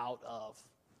Israel out of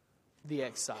the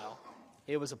exile.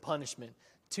 It was a punishment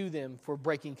to them for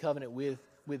breaking covenant with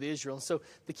Israel. And so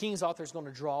the King's author is going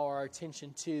to draw our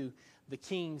attention to the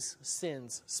king's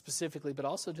sins specifically, but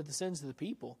also to the sins of the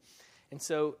people. And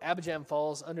so Abijam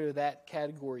falls under that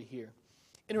category here.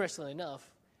 Interestingly enough,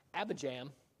 Abijam,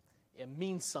 it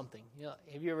means something. You know,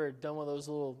 have you ever done one of those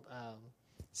little,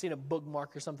 seen a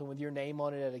bookmark or something with your name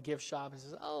on it at a gift shop? And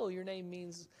says, oh, your name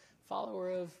means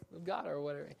follower of God or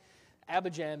whatever.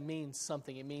 Abijam means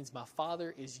something. It means my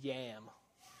father is Yam.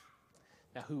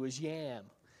 Now, who is Yam?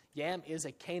 Yam is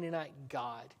a Canaanite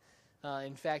god.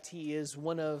 In fact, he is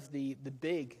one of the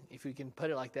big, if we can put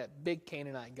it like that, big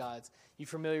Canaanite gods. You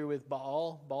familiar with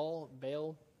Baal?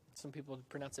 Some people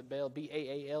pronounce it Baal,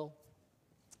 B-A-A-L.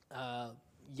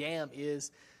 Yam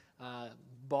is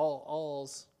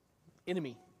Baal's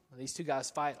enemy. These two guys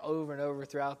fight over and over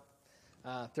throughout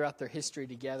their history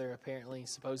together, apparently,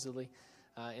 supposedly.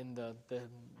 In the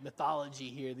mythology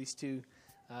here, these two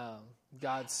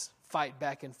gods fight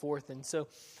back and forth. And so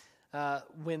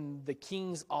when the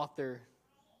King's author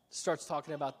starts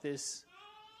talking about this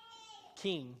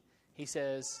king, he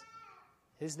says,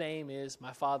 his name is,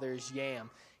 my father's Yam.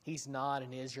 He's not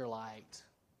an Israelite.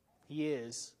 He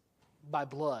is by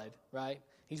blood, right?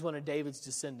 He's one of David's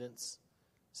descendants.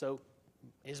 So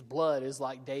his blood is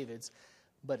like David's,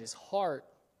 but his heart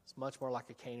is much more like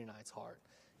a Canaanite's heart.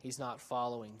 He's not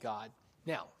following God.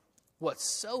 Now, what's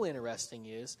so interesting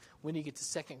is when you get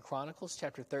to 2 Chronicles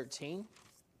chapter 13,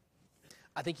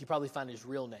 I think you probably find his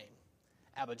real name,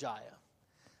 Abijah.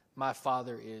 My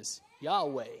father is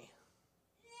Yahweh.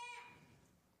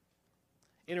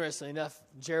 Interestingly enough,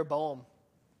 Jeroboam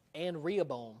and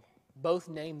Rehoboam both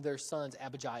named their sons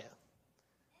Abijah.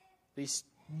 These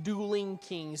dueling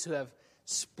kings who have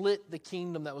split the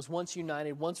kingdom that was once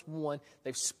united, once one.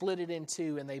 They've split it in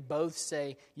two, and they both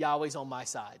say, Yahweh's on my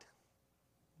side,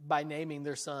 by naming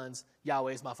their sons,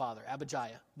 Yahweh is my father,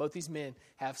 Abijah. Both these men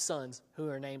have sons who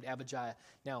are named Abijah.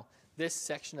 Now, this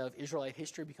section of Israelite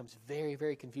history becomes very,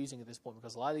 very confusing at this point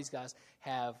because a lot of these guys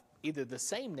have either the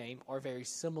same name or very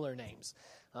similar names.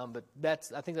 But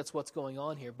I think that's what's going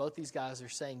on here. Both these guys are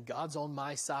saying, God's on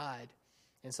my side.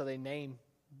 And so they name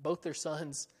both their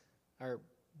sons, or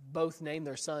both name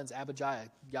their sons Abijah.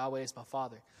 Yahweh is my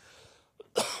father.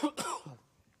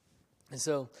 And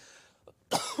so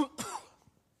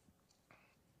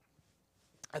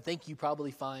I think you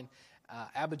probably find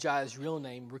Abijah's real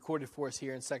name recorded for us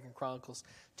here in 2 Chronicles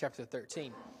chapter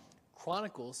 13.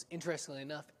 Chronicles, interestingly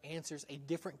enough, answers a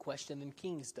different question than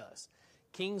Kings does.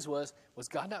 Kings was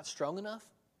God not strong enough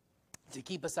to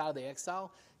keep us out of the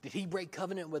exile? Did he break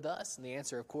covenant with us? And the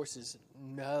answer, of course, is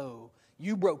no.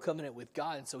 You broke covenant with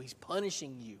God, and so he's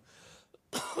punishing you.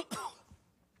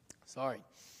 Sorry.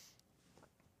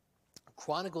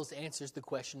 Chronicles answers the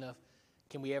question of,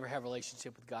 can we ever have a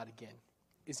relationship with God again?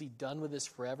 Is he done with us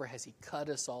forever? Has he cut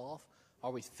us off?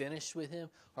 Are we finished with him?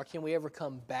 Or can we ever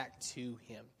come back to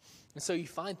him? And so you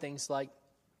find things like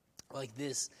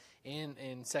this in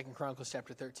 2 Chronicles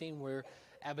chapter 13, where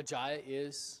Abijah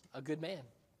is a good man.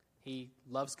 He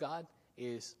loves God,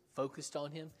 is focused on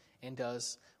him, and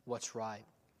does what's right.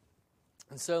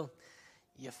 And so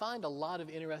you find a lot of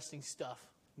interesting stuff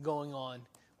going on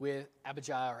with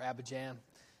Abijah or Abijam.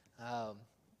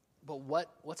 But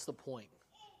what's the point?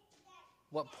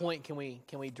 What point can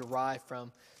we derive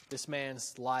from this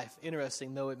man's life,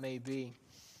 interesting though it may be?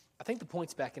 I think the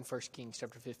point's back in 1 Kings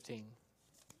chapter 15.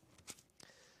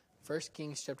 1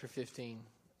 Kings chapter 15,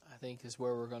 I think, is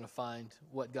where we're going to find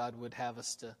what God would have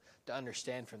us to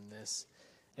understand from this.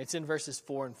 It's in verses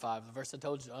 4 and 5. The verse I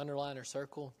told you to underline or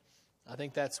circle, I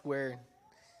think that's one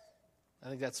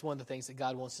of the things that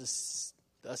God wants us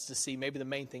to see. Maybe the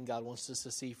main thing God wants us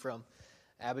to see from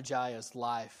Abijah's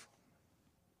life.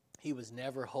 He was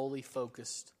never wholly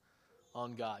focused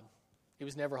on God. He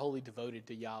was never wholly devoted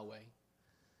to Yahweh.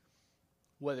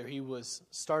 Whether he was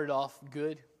started off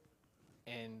good,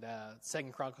 and 2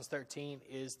 Chronicles 13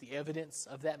 is the evidence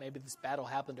of that. Maybe this battle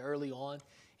happened early on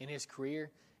in his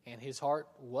career, and his heart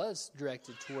was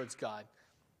directed towards God.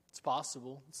 It's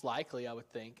possible. It's likely, I would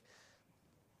think.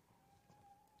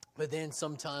 But then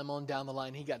sometime on down the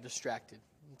line, he got distracted.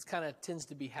 It kind of tends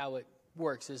to be how it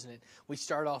works, isn't it? We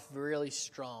start off really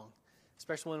strong,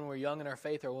 especially when we're young in our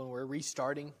faith or when we're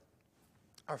restarting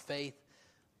our faith.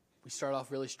 We start off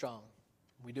really strong.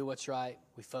 We do what's right.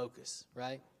 We focus,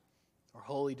 right? We're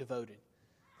wholly devoted.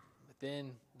 But then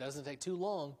it doesn't take too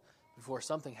long before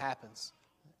something happens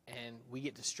and we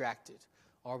get distracted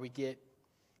or we get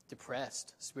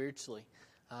depressed spiritually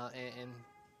and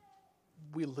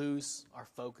we lose our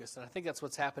focus. And I think that's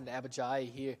what's happened to Abijah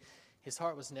here. His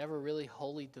heart was never really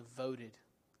wholly devoted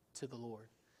to the Lord.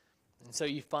 And so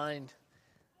you find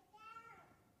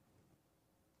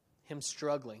him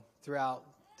struggling throughout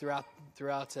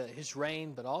his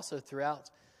reign, but also throughout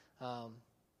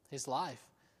his life.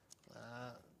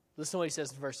 Listen to what he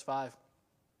says in verse 5.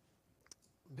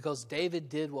 Because David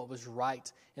did what was right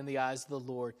in the eyes of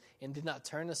the Lord and did not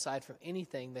turn aside from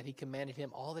anything that he commanded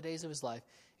him all the days of his life,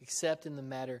 except in the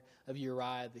matter of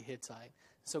Uriah the Hittite.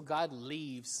 So God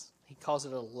leaves, he calls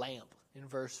it a lamp in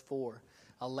verse 4,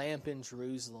 a lamp in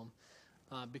Jerusalem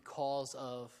because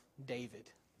of David.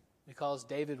 Because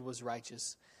David was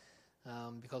righteous.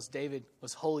 Because David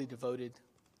was wholly devoted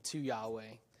to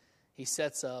Yahweh. He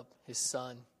sets up his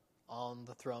son on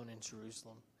the throne in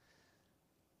Jerusalem.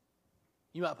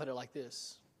 You might put it like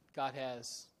this. God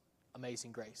has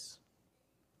amazing grace.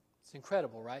 It's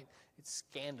incredible, right? It's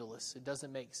scandalous. It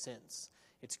doesn't make sense.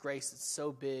 It's grace that's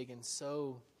so big and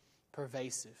so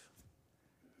pervasive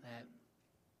that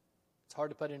it's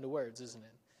hard to put into words, isn't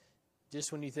it?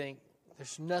 Just when you think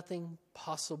there's nothing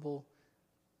possible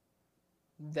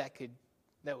that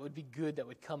would be good that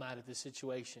would come out of this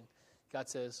situation, God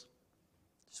says,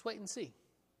 just wait and see.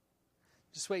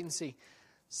 Just wait and see.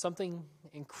 Something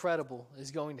incredible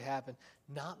is going to happen,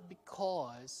 not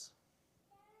because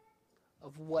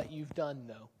of what you've done,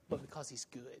 though, but because He's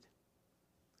good.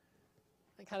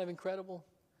 Isn't that kind of incredible?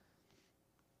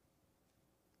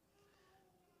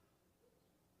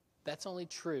 That's only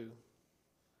true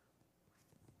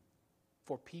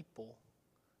for people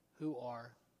who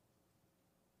are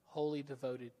wholly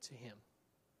devoted to Him.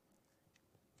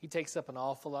 He takes up an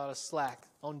awful lot of slack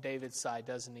on David's side,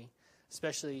 doesn't he?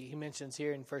 Especially, he mentions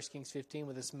here in 1 Kings 15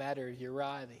 with this matter of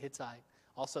Uriah the Hittite.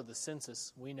 Also the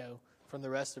census, we know from the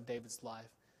rest of David's life,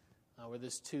 were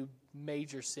those two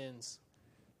major sins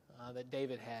that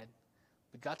David had.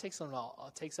 But God takes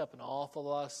up an awful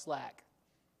lot of slack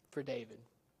for David.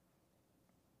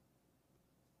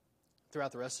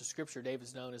 Throughout the rest of Scripture,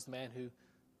 David's known as the man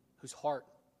whose heart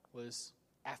was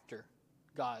after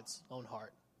God's own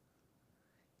heart.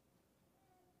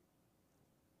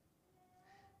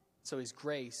 So His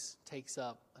grace takes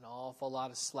up an awful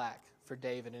lot of slack for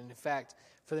David. And in fact,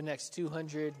 for the next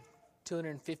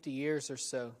 250 years or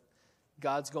so,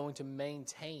 God's going to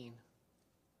maintain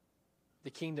the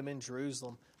kingdom in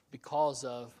Jerusalem because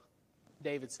of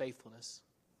David's faithfulness.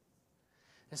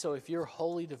 And so if you're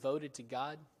wholly devoted to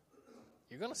God,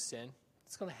 you're going to sin.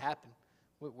 It's going to happen.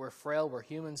 We're frail. We're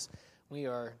humans.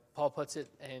 Paul puts it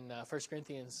in 1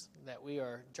 Corinthians, that we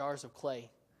are jars of clay.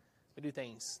 We do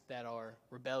things that are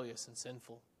rebellious and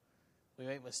sinful. We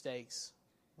make mistakes.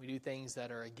 We do things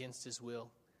that are against His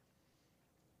will.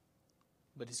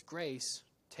 But His grace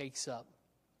takes up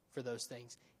for those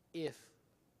things if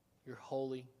you're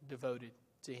wholly devoted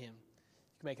to Him.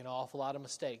 You can make an awful lot of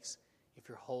mistakes if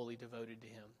you're wholly devoted to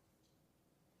Him.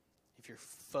 If you're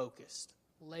focused,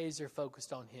 laser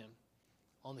focused on Him,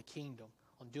 on the kingdom,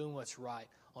 on doing what's right,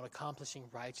 on accomplishing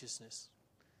righteousness,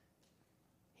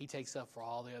 He takes up for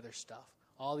all the other stuff,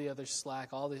 all the other slack,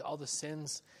 all the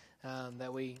sins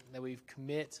that we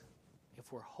commit.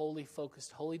 If we're wholly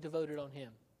focused, wholly devoted on Him,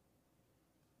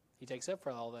 He takes up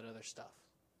for all that other stuff.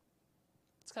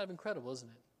 It's kind of incredible, isn't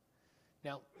it?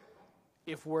 Now,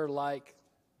 if we're like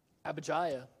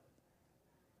Abijah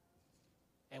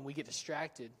and we get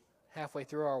distracted halfway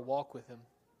through our walk with Him,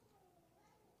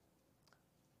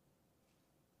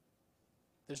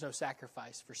 there's no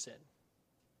sacrifice for sin.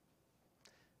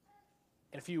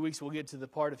 In a few weeks, we'll get to the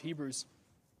part of Hebrews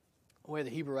where the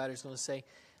Hebrew writer is going to say,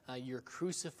 you're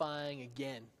crucifying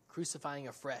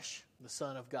afresh the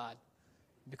Son of God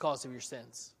because of your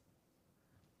sins.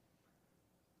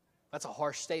 That's a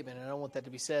harsh statement, and I don't want that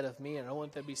to be said of me, and I don't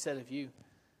want that to be said of you.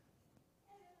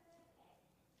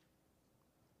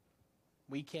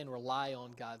 We can rely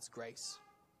on God's grace.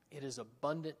 It is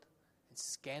abundant and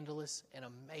scandalous and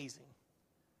amazing.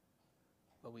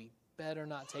 But we better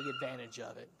not take advantage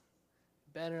of it.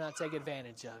 Better not take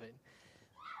advantage of it.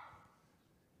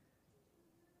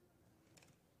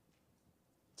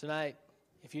 Tonight,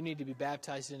 if you need to be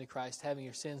baptized into Christ, having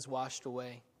your sins washed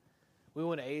away, we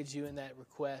want to aid you in that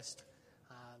request.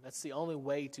 That's the only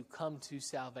way to come to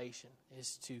salvation,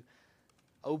 is to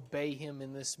obey Him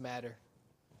in this matter,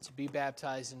 to be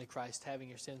baptized into Christ, having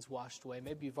your sins washed away.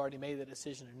 Maybe you've already made that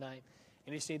decision tonight,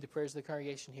 and you just need the prayers of the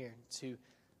congregation here to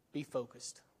be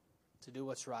focused, to do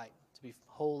what's right, to be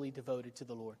wholly devoted to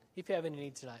the Lord. If you have any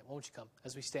need tonight, won't you come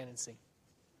as we stand and sing?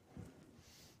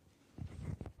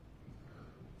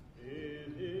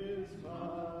 It is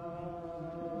mine.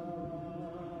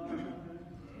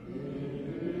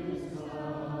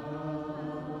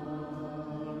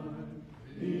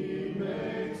 He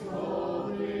makes all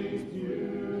things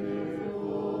beautiful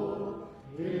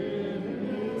in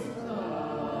His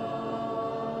time.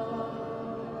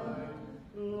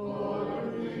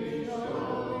 Lord, we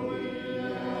show Thee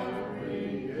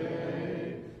every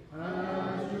day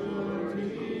as You're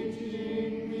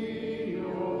teaching me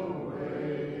Your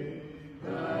way.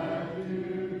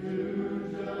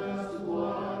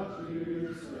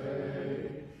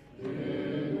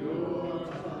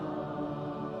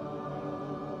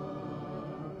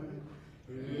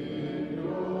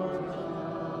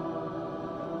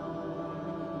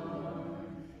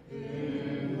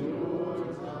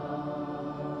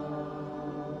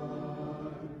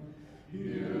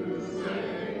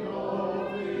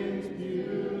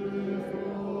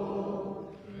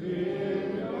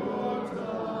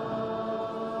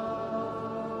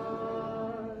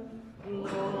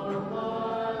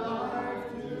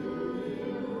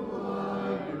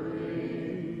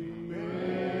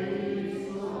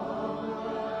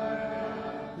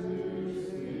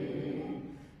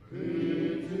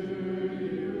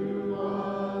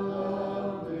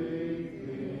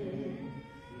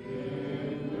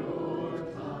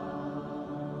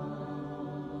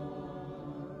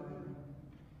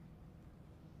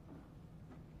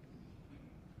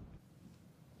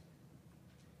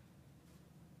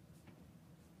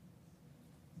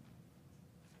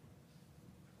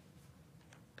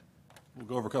 We'll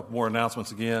go over a couple more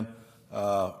announcements again.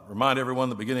 Remind everyone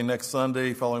that beginning next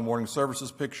Sunday, following morning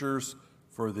services, pictures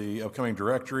for the upcoming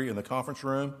directory in the conference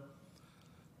room.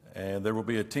 And there will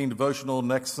be a teen devotional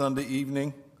next Sunday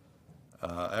evening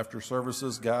after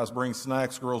services. Guys bring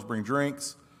snacks, girls bring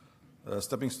drinks.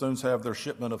 Stepping Stones have their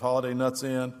shipment of holiday nuts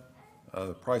in.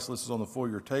 The price list is on the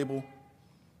foyer table.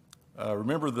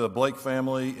 Remember the Blake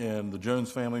family and the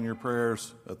Jones family in your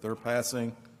prayers at their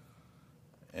passing.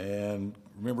 And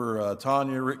remember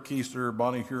Tanya, Rick Keister,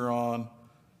 Bonnie Huron,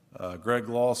 Greg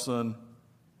Lawson,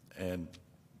 and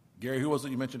Gary, who was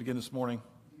it you mentioned again this morning?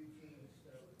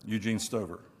 Eugene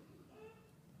Stover.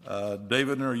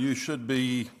 David and you should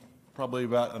be probably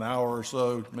about an hour or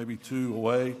so, maybe 2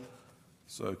 away.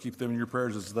 So keep them in your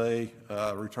prayers as they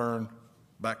return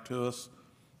back to us.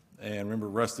 And remember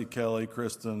Rusty Kelly,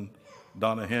 Kristen,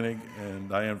 Donna Hennig, and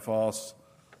Diane Foss,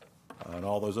 and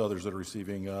all those others that are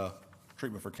receiving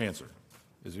treatment for cancer.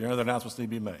 Is there any other announcements need to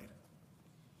be made?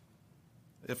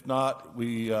 If not,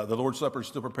 the Lord's Supper is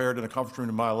still prepared in a conference room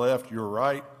to my left, your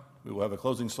right. We will have a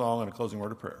closing song and a closing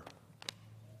word of prayer.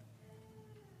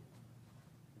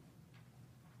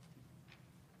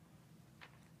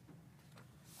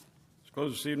 Let's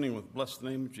close this evening with Bless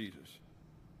the Name of Jesus.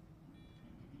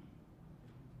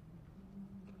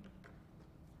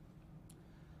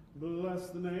 Bless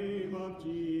the name of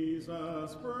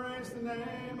Jesus, praise the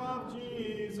name of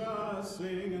Jesus,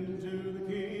 sing unto the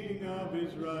King of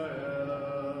Israel.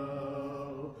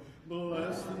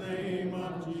 Bless the name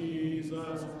of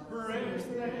Jesus, praise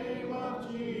the name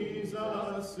of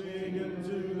Jesus, sing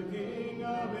unto the King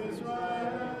of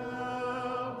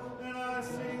Israel. And I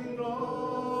sing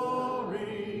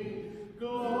glory,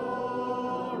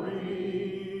 glory,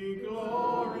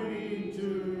 glory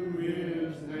to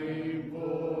his name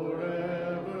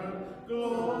forever.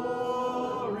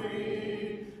 Glory,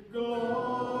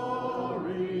 glory,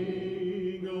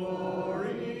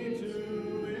 glory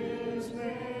to his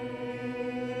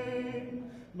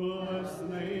name. Bless the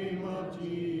name of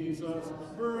Jesus,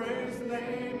 praise the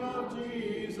name of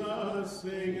Jesus,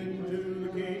 sing unto the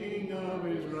King of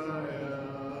Israel.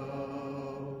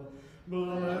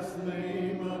 Bless the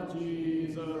name of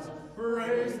Jesus,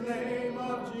 praise the name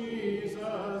of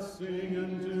Jesus, sing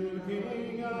unto the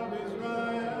King of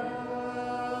Israel.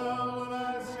 And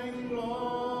I sing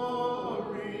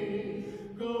glory,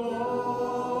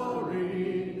 glory,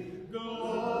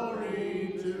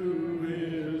 glory to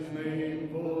his name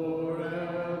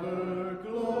forever.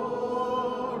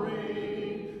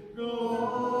 Glory,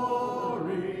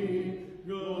 glory,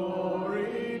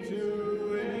 glory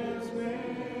to his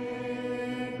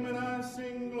name. And I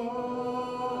sing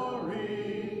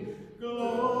glory,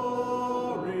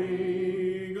 glory,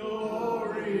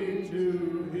 glory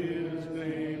to his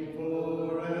name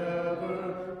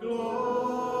forever.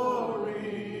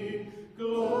 Glory,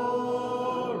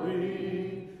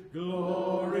 glory,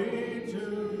 glory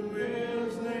to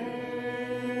his name.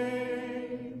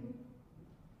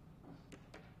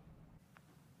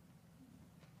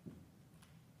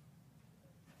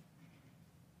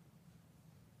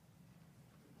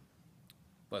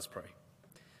 Let's pray.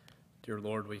 Dear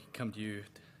Lord, we come to you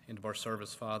end of our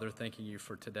service, Father, thanking you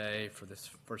for today, for this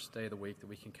first day of the week that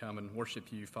we can come and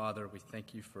worship you, Father. We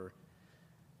thank you for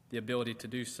the ability to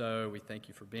do so. We thank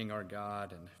you for being our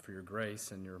God and for your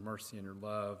grace and your mercy and your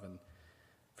love and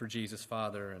for Jesus,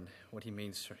 Father, and what he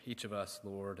means for each of us,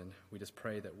 Lord. And we just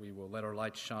pray that we will let our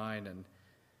light shine and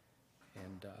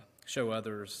show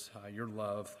others your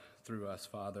love through us,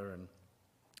 Father. And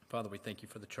Father, we thank you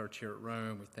for the church here at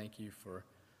Rome. We thank you for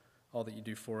all that you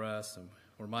do for us, and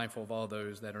we're mindful of all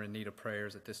those that are in need of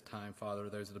prayers at this time, Father,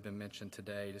 those that have been mentioned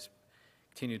today. Just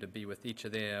continue to be with each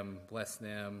of them, bless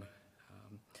them,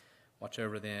 watch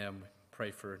over them.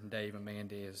 Pray for Dave and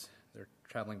Mandy as they're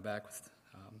traveling back with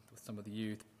some of the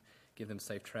youth. Give them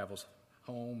safe travels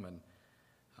home, and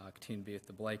continue to be with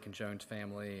the Blake and Jones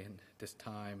family and this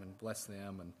time, and bless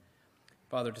them. And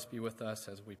Father, just be with us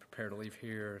as we prepare to leave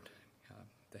here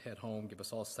to head home. Give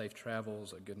us all safe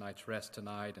travels, a good night's rest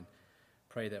tonight, and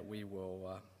pray that we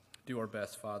will do our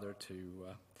best, Father,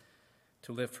 to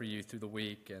live for you through the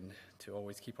week and to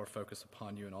always keep our focus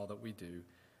upon you in all that we do.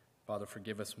 Father,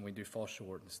 forgive us when we do fall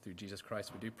short. And it's through Jesus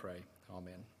Christ we do pray.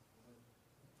 Amen.